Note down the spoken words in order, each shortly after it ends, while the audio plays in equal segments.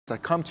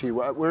that come to you.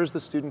 Where's the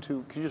student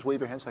who, can you just wave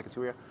your hand so I can see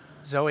where you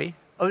are? Zoe?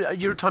 Oh,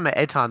 you were talking about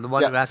Eitan, the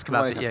one who asked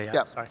about the,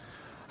 yeah, sorry.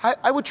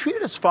 I would treat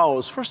it as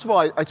follows. First of all,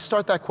 I'd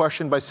start that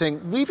question by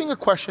saying, leaving it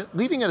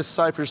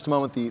aside for just a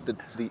moment,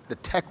 the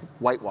tech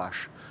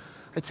whitewash.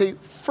 I'd say,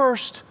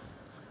 first,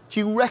 do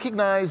you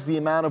recognize the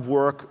amount of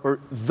work, or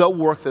the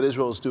work that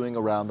Israel is doing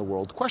around the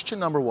world? Question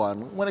number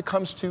one, when it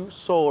comes to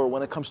solar,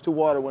 when it comes to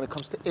water, when it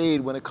comes to aid,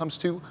 when it comes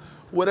to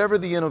whatever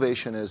the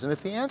innovation is. And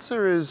if the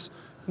answer is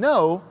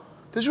no,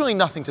 there's really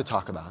nothing to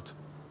talk about,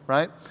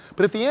 right?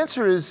 But if the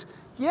answer is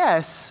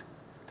yes,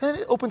 then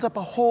it opens up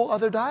a whole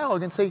other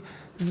dialogue and say,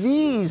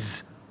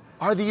 these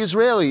are the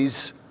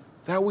Israelis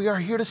that we are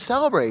here to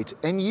celebrate.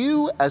 And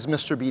you, as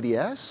Mr.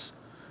 BDS,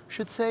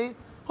 should say,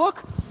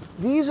 look,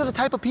 these are the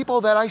type of people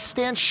that I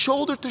stand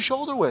shoulder to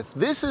shoulder with.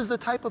 This is the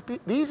type of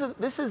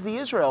this is the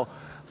Israel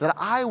that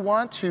I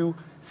want to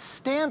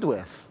stand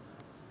with.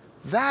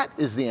 That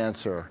is the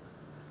answer.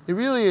 It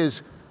really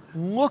is,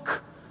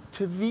 look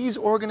to these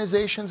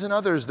organizations and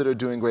others that are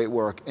doing great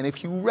work. And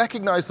if you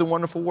recognize the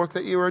wonderful work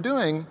that you are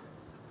doing,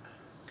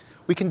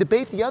 we can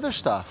debate the other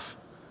stuff.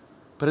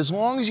 But as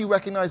long as you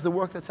recognize the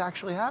work that's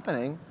actually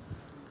happening,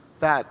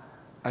 that,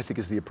 I think,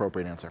 is the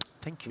appropriate answer.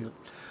 Thank you.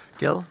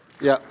 Gil?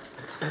 Yeah.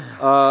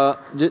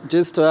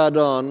 Just to add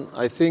on,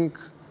 I think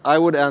I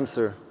would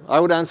answer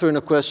in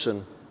a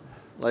question,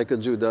 like a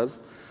Jew does.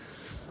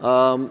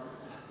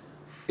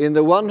 In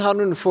the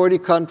 140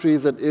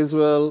 countries that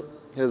Israel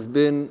has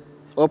been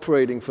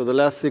operating for the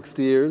last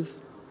 60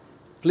 years,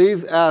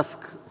 please ask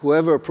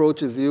whoever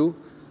approaches you,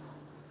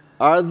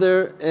 are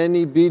there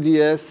any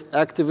BDS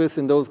activists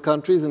in those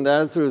countries? And the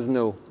answer is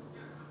no.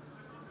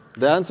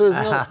 The answer is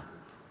no.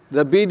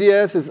 The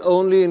BDS is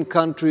only in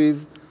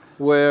countries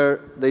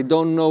where they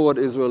don't know what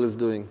Israel is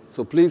doing.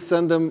 So please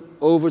send them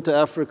over to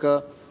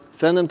Africa,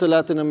 send them to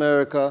Latin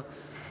America,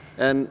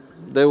 and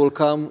they will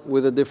come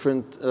with a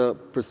different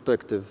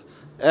perspective.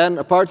 And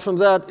apart from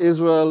that,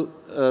 Israel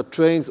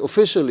trains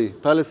officially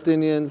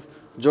Palestinians,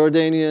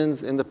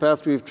 Jordanians. In the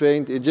past, we've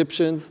trained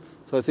Egyptians.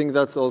 So I think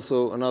that's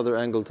also another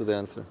angle to the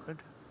answer. Good.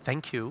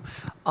 Thank you.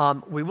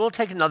 We will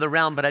take another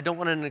round, but I don't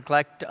want to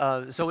neglect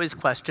Zoe's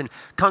question.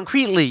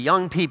 Concretely,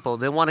 young people,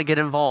 they want to get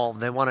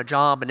involved. They want a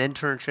job, an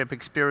internship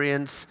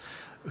experience.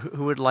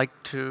 Who would like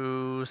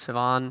to,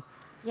 Sivan?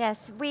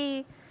 Yes,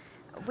 we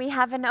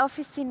have an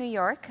office in New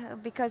York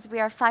because we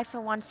are a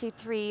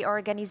 501c3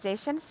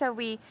 organization. So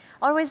we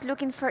always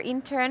looking for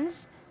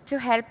interns to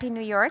help in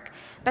New York,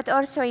 but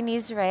also in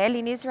Israel.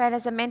 In Israel,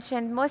 as I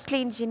mentioned, mostly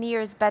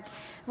engineers, but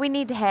we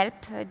need help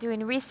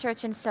doing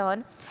research and so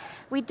on.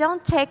 We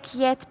don't take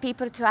yet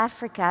people to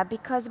Africa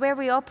because where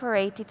we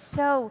operate, it's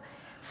so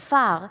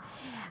far.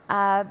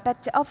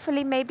 But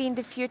hopefully, maybe in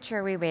the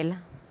future, we will.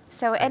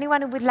 So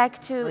anyone who would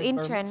like to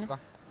intern.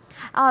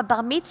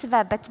 Bar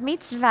mitzvah, bat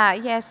mitzvah,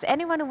 yes.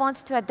 Anyone who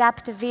wants to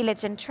adapt a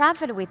village and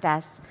travel with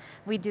us,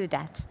 we do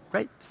that.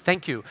 Great,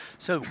 thank you.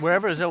 So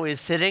wherever Zoe is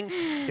sitting,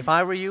 if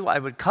I were you, I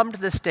would come to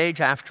the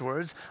stage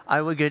afterwards.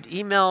 I would get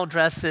email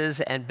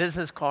addresses and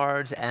business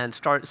cards and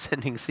start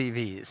sending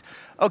CVs.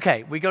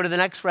 Okay, we go to the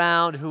next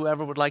round.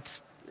 Whoever would like to,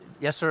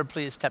 yes, sir,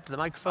 please step to the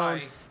microphone.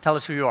 Hi. Tell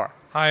us who you are.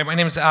 Hi, my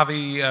name is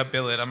Avi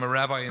Billet. I'm a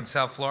rabbi in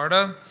South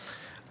Florida.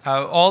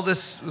 All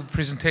this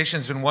presentation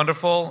has been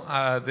wonderful.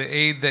 The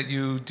aid that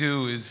you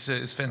do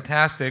is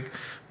fantastic.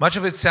 Much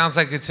of it sounds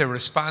like it's a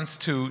response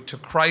to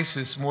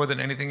crisis more than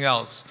anything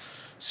else.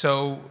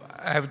 So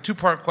I have a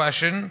two-part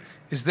question.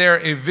 Is there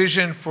a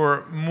vision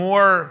for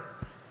more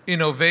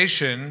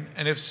innovation?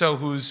 And if so,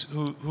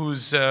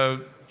 who's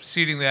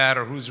seeding that,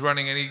 or who's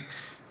running any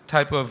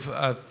type of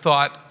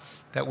thought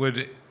that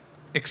would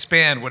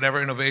expand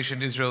whatever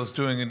innovation Israel is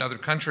doing in other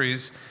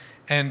countries?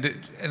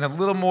 And a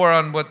little more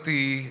on what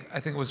I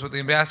think it was what the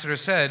ambassador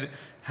said,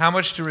 how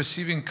much do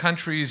receiving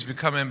countries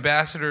become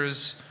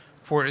ambassadors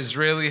for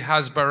Israeli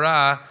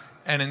Hasbara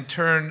and in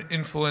turn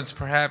influence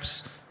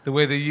perhaps the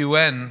way the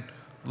UN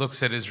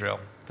looks at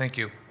Israel? Thank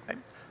you.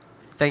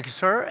 Thank you,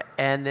 sir.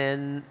 And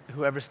then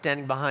whoever's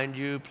standing behind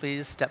you,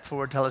 please step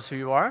forward, tell us who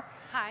you are.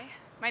 Hi,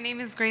 my name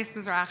is Grace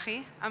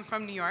Mizrahi. I'm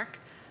from New York.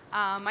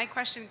 My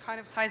question kind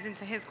of ties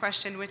into his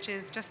question, which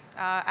is just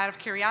out of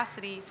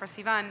curiosity for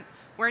Sivan,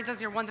 where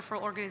does your wonderful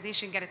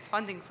organization get its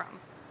funding from?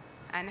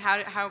 And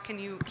how can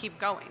you keep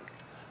going?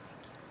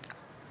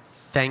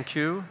 Thank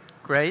you,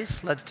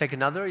 Grace. Let's take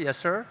another. Yes,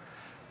 sir.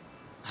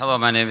 Hello,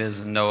 my name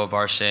is Noah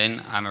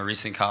Barshain. I'm a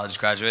recent college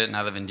graduate, and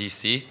I live in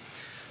DC.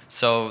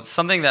 So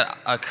something that,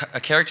 a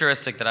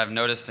characteristic that I've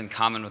noticed in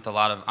common with a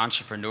lot of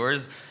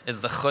entrepreneurs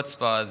is the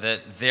chutzpah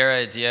that their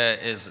idea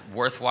is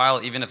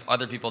worthwhile even if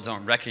other people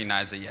don't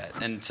recognize it yet.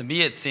 And to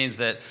me, it seems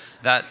that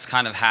that's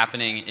kind of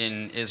happening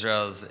in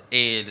Israel's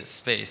aid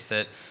space,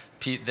 that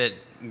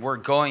we're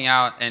going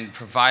out and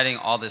providing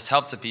all this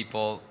help to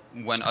people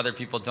when other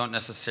people don't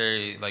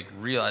necessarily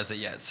realize it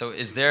yet. So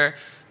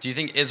do you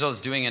think Israel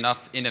is doing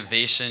enough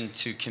innovation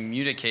to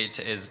communicate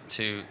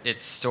to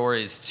its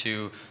stories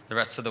to the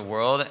rest of the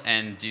world?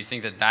 And do you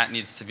think that that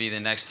needs to be the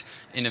next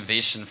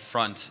innovation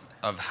front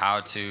of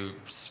how to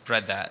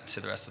spread that to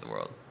the rest of the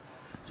world?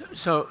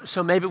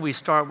 So maybe we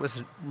start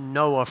with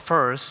Noah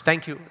first.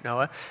 Thank you,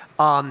 Noah.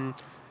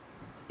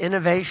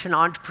 Innovation,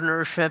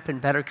 entrepreneurship, and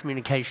better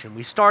communication.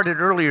 We started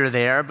earlier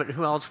there, but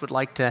who else would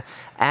like to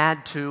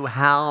add to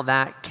how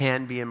that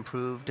can be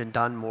improved and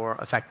done more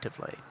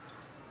effectively?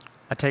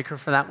 A taker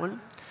for that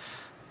one?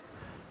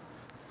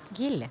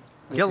 Gil.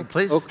 Gil,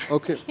 please.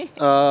 Okay.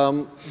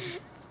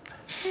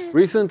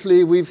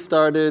 Recently, we've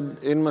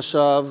started in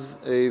Mashav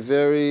a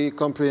very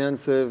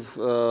comprehensive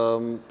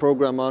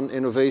program on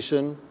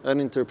innovation and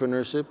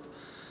entrepreneurship.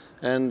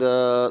 And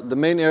the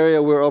main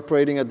area we're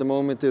operating at the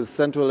moment is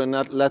Central and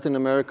Latin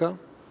America.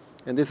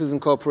 And this is in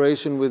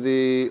cooperation with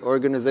the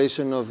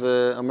Organization of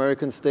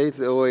American States,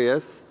 the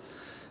OAS.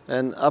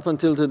 And up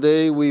until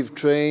today, we've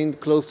trained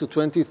close to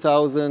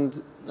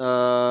 20,000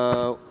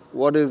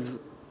 what is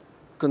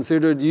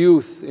considered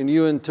youth in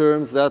UN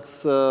terms.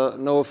 That's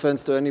no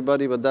offense to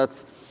anybody, but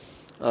that's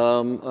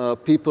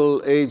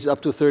people aged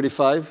up to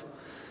 35.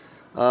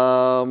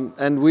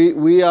 And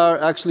we are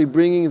actually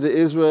bringing the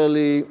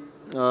Israeli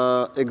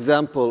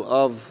example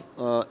of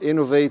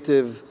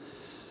innovative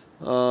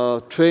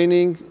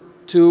training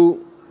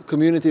to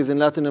communities in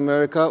Latin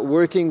America,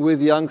 working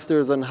with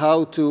youngsters on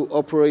how to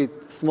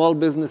operate small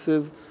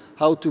businesses,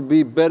 how to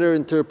be better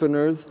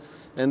entrepreneurs.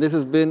 And this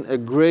has been a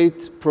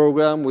great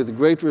program with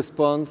great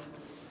response,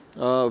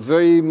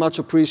 very much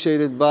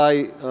appreciated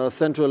by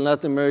Central and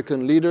Latin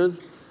American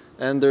leaders.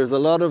 And there's a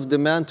lot of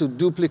demand to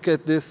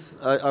duplicate this.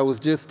 I was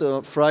just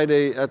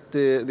Friday at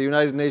the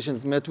United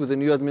Nations, met with the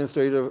new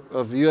administrator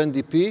of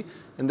UNDP,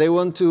 and they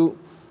want to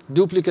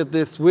duplicate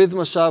this with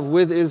Mashav,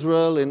 with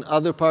Israel, in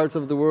other parts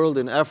of the world,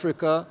 in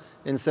Africa,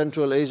 in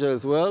Central Asia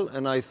as well.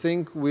 And I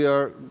think we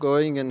are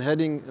going and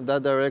heading in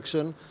that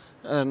direction,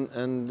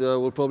 and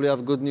we'll probably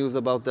have good news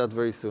about that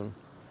very soon.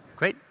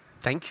 Great,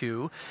 thank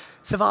you.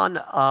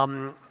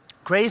 Sivan,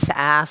 Grace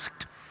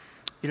asked,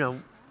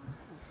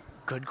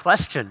 good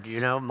question.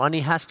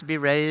 Money has to be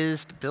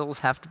raised, bills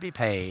have to be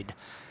paid.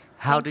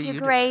 How do you Thank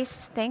you,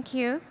 Grace. Thank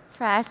you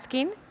for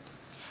asking.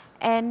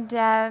 And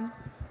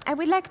I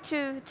would like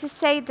to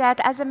say that,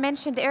 as I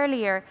mentioned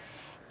earlier,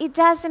 it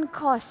doesn't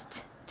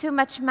cost too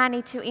much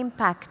money to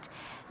impact.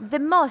 The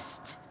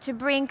most to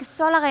bring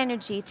solar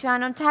energy to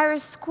an entire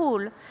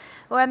school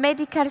or a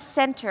medical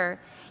center,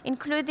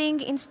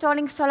 including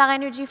installing solar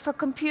energy for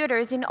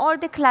computers in all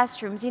the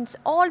classrooms, in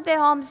all the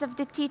homes of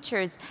the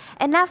teachers,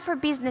 enough for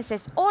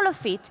businesses, all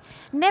of it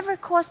never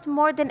cost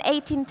more than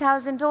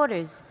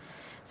 $18,000.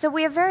 So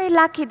we are very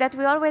lucky that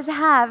we always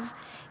have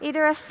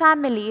either a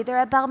family, either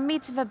a bar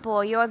mitzvah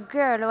boy, or a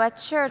girl, or a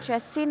church, or a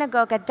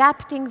synagogue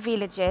adapting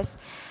villages.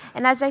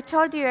 And as I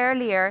told you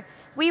earlier,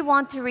 we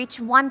want to reach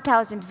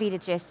 1,000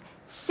 villages,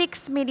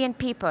 6 million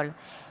people.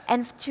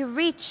 And to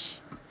reach,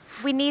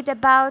 we need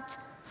about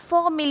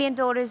 $4 million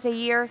a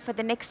year for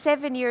the next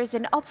 7 years,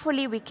 and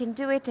hopefully we can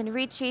do it and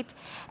reach it.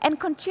 And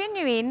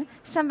continuing,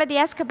 somebody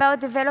asked about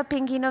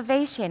developing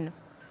innovation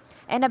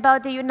and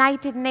about the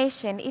United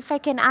Nations, if I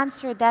can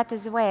answer that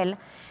as well.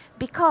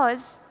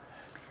 Because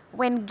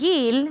when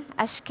Gil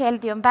Ashkel,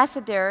 the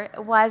ambassador,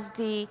 was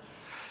the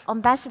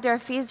ambassador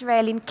of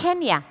Israel in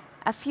Kenya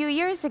a few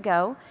years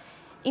ago,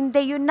 in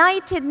the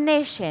United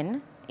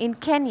Nations in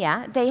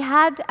Kenya, they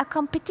had a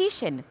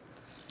competition.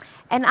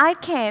 And I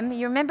came,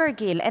 you remember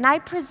Gil, and I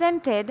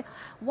presented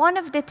one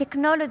of the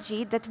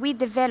technology that we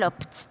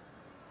developed.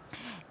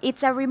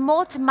 It's a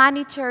remote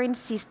monitoring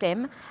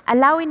system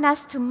allowing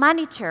us to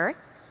monitor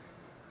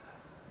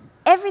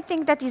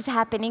everything that is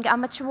happening, how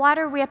much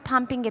water we are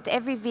pumping at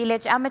every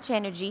village, how much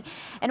energy.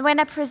 And when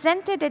I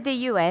presented at the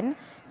UN,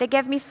 they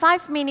gave me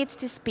 5 minutes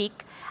to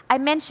speak. I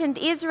mentioned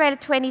Israel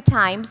 20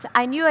 times.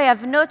 I knew I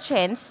have no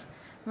chance,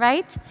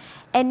 right?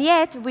 And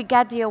yet we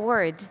got the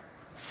award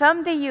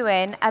from the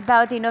UN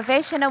about the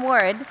Innovation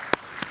Award.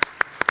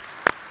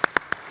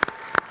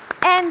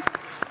 And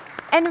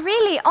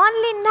really,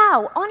 only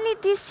now, only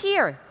this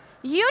year,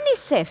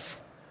 UNICEF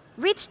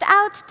reached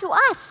out to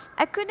us.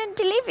 I couldn't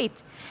believe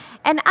it.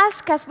 And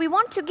asked us, we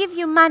want to give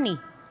you money.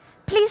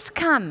 Please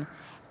come.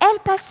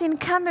 Help us in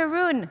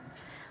Cameroon.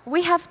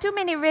 We have too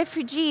many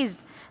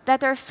refugees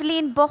that are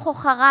fleeing Boko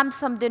Haram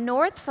from the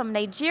north, from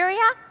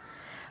Nigeria.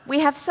 We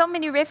have so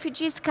many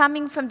refugees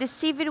coming from the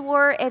civil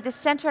war at the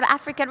Central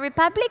African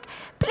Republic.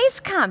 Please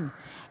come.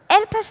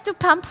 Help us to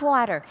pump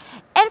water.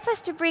 Help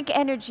us to bring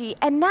energy.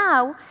 And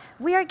now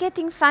we are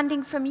getting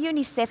funding from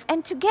UNICEF.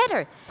 And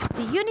together,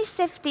 the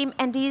UNICEF team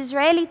and the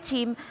Israeli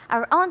team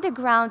are on the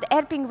ground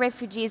helping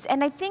refugees.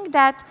 And I think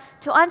that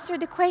to answer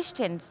the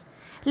questions,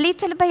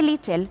 little by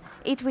little,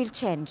 it will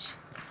change.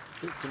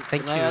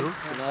 Thank you.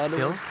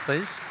 Bill,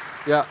 please.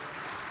 Yeah.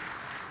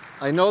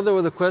 I know there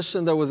was a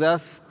question that was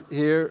asked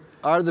here.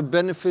 Are the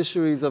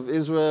beneficiaries of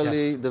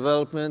Israeli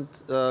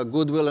development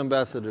goodwill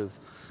ambassadors?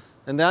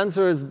 And the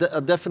answer is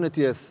a definite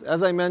yes.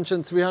 As I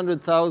mentioned,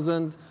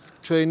 300,000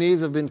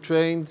 trainees have been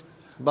trained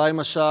by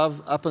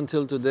Mashav up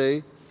until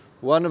today.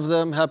 One of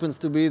them happens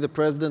to be the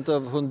president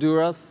of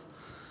Honduras.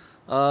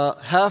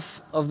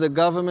 Half of the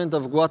government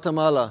of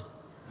Guatemala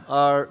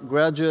are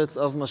graduates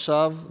of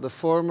Mashav. The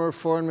former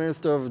foreign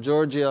minister of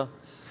Georgia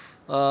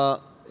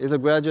is a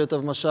graduate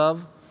of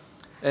Mashav.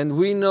 And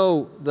we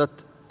know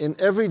that in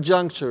every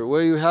juncture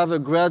where you have a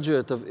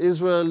graduate of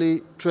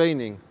Israeli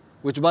training,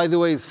 which by the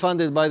way is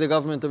funded by the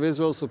government of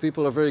Israel, so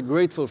people are very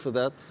grateful for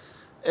that,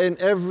 in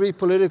every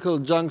political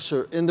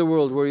juncture in the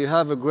world where you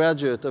have a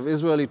graduate of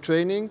Israeli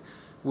training,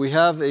 we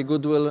have a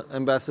goodwill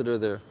ambassador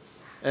there.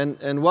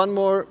 And one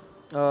more,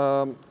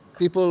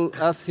 people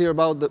ask here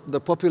about the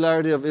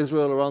popularity of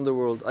Israel around the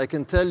world. I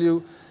can tell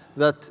you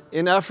that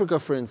in Africa,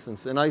 for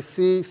instance, and I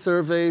see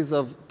surveys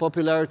of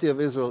popularity of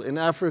Israel, in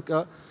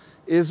Africa,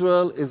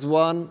 Israel is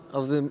one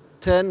of the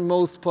 10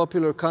 most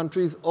popular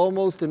countries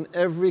almost in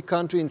every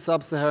country in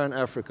sub-Saharan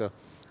Africa.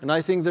 And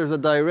I think there's a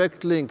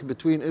direct link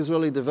between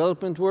Israeli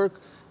development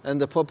work and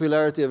the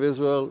popularity of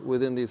Israel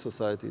within these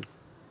societies.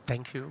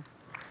 Thank you.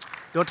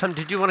 Yotam,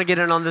 did you want to get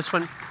in on this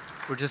one?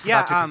 We're just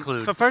about to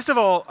conclude. So first of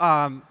all,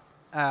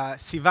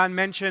 Sivan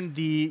mentioned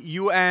the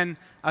UN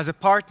as a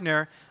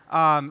partner.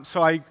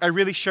 So I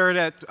really share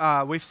that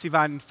with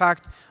Sivan. In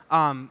fact,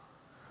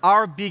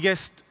 our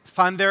biggest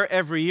funder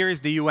every year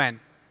is the UN.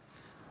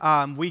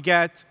 We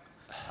get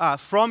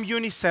from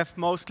UNICEF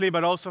mostly,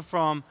 but also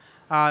from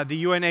the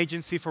UN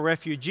Agency for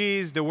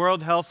Refugees, the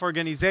World Health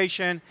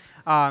Organization,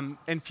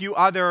 and few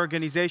other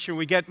organizations.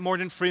 We get more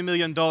than $3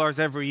 million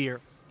every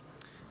year.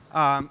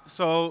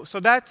 So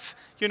that's,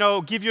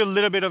 give you a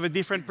little bit of a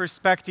different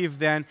perspective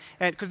then.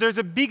 Because there's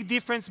a big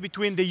difference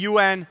between the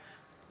UN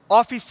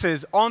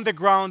offices on the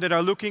ground that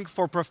are looking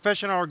for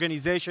professional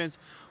organizations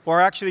who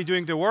are actually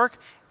doing the work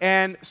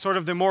and sort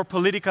of the more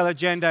political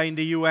agenda in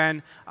the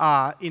UN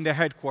in the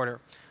headquarters.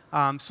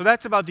 So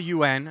that's about the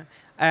UN.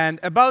 And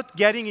about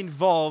getting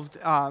involved,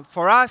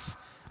 for us,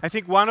 I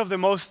think one of the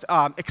most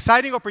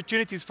exciting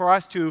opportunities for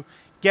us to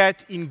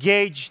get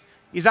engaged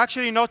is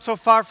actually not so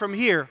far from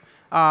here.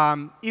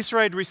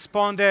 Israel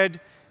responded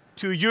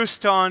to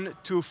Houston,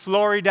 to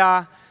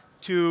Florida,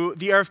 to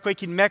the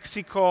earthquake in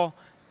Mexico,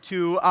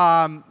 to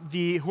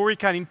the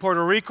hurricane in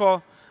Puerto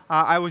Rico.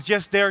 I was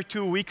just there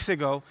 2 weeks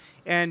ago.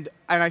 And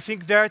I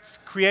think that's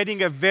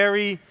creating a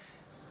very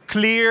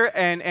clear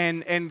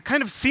and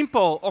kind of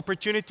simple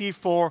opportunity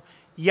for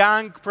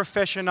young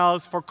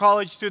professionals, for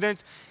college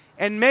students,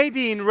 and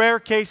maybe in rare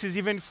cases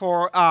even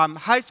for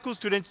high school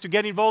students to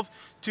get involved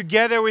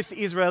together with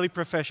Israeli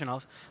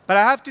professionals. But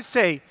I have to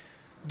say,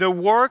 the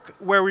work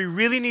where we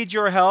really need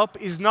your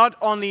help is not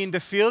only in the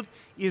field,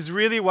 is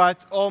really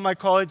what all my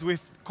colleagues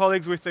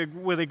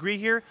will agree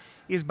here,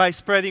 is by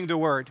spreading the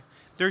word.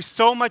 There's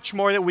so much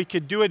more that we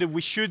could do and that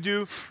we should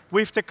do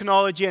with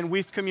technology and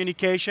with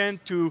communication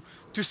to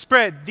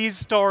spread these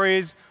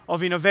stories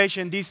of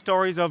innovation, these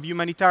stories of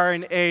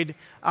humanitarian aid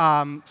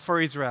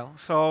for Israel.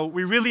 So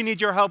we really need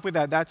your help with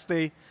that. That's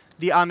the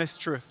honest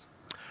truth.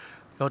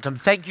 Yotam,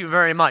 thank you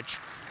very much.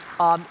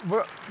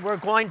 We're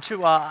going to,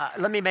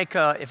 let me make,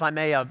 if I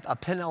may, a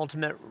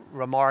penultimate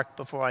remark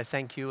before I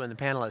thank you and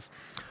the panelists.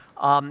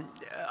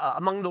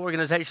 Among the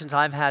organizations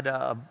I've had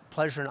a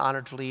pleasure and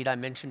honor to lead, I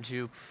mentioned to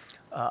you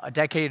a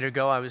decade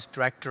ago, I was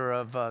director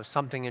of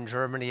something in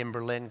Germany, in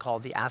Berlin,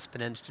 called the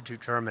Aspen Institute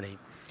Germany.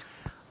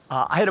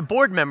 I had a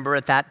board member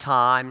at that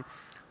time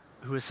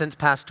who has since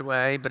passed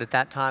away, but at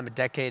that time, a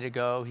decade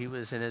ago, he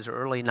was in his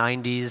early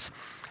 90s,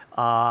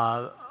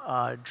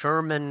 a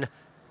German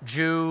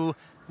Jew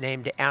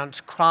named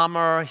Ernst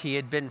Kramer. He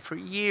had been for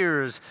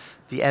years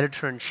the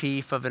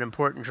editor-in-chief of an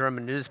important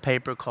German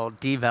newspaper called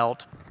Die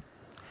Welt.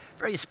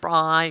 Very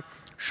spry,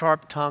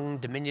 sharp-tongued,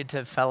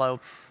 diminutive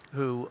fellow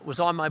who was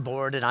on my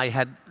board, and I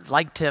had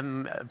liked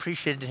him,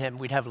 appreciated him.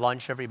 We'd have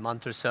lunch every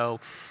month or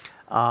so.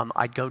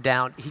 I'd go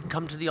down. He'd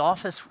come to the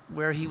office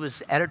where he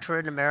was editor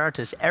in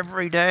emeritus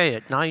every day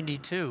at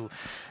 92,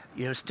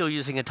 still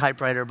using a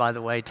typewriter, by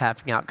the way,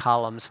 tapping out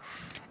columns.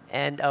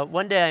 And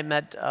one day I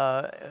met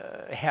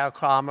Herr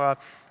Kramer,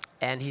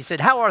 and he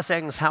said, how are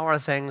things, how are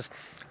things?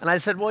 And I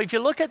said, well, if you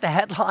look at the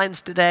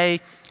headlines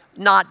today,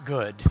 not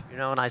good.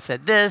 And I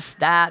said, this,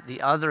 that, the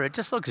other, it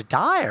just looks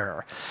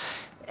dire.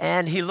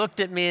 And he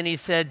looked at me and he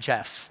said,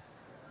 Jeff,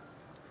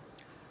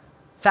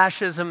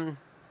 fascism,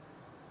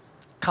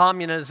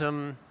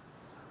 communism,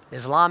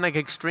 Islamic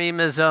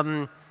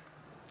extremism,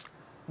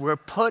 we're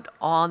put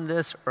on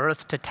this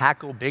earth to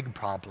tackle big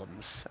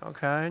problems,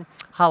 okay?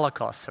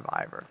 Holocaust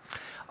survivor.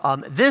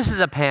 This is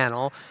a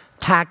panel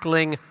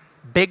tackling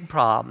big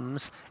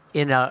problems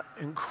in an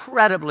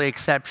incredibly,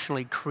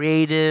 exceptionally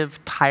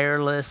creative,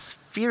 tireless,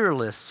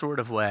 fearless sort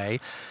of way.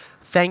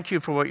 Thank you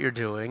for what you're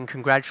doing.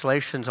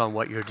 Congratulations on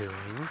what you're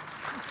doing.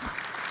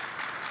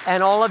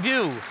 And all of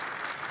you,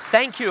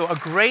 thank you. A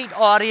great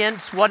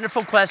audience,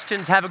 wonderful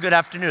questions. Have a good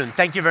afternoon.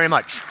 Thank you very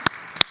much.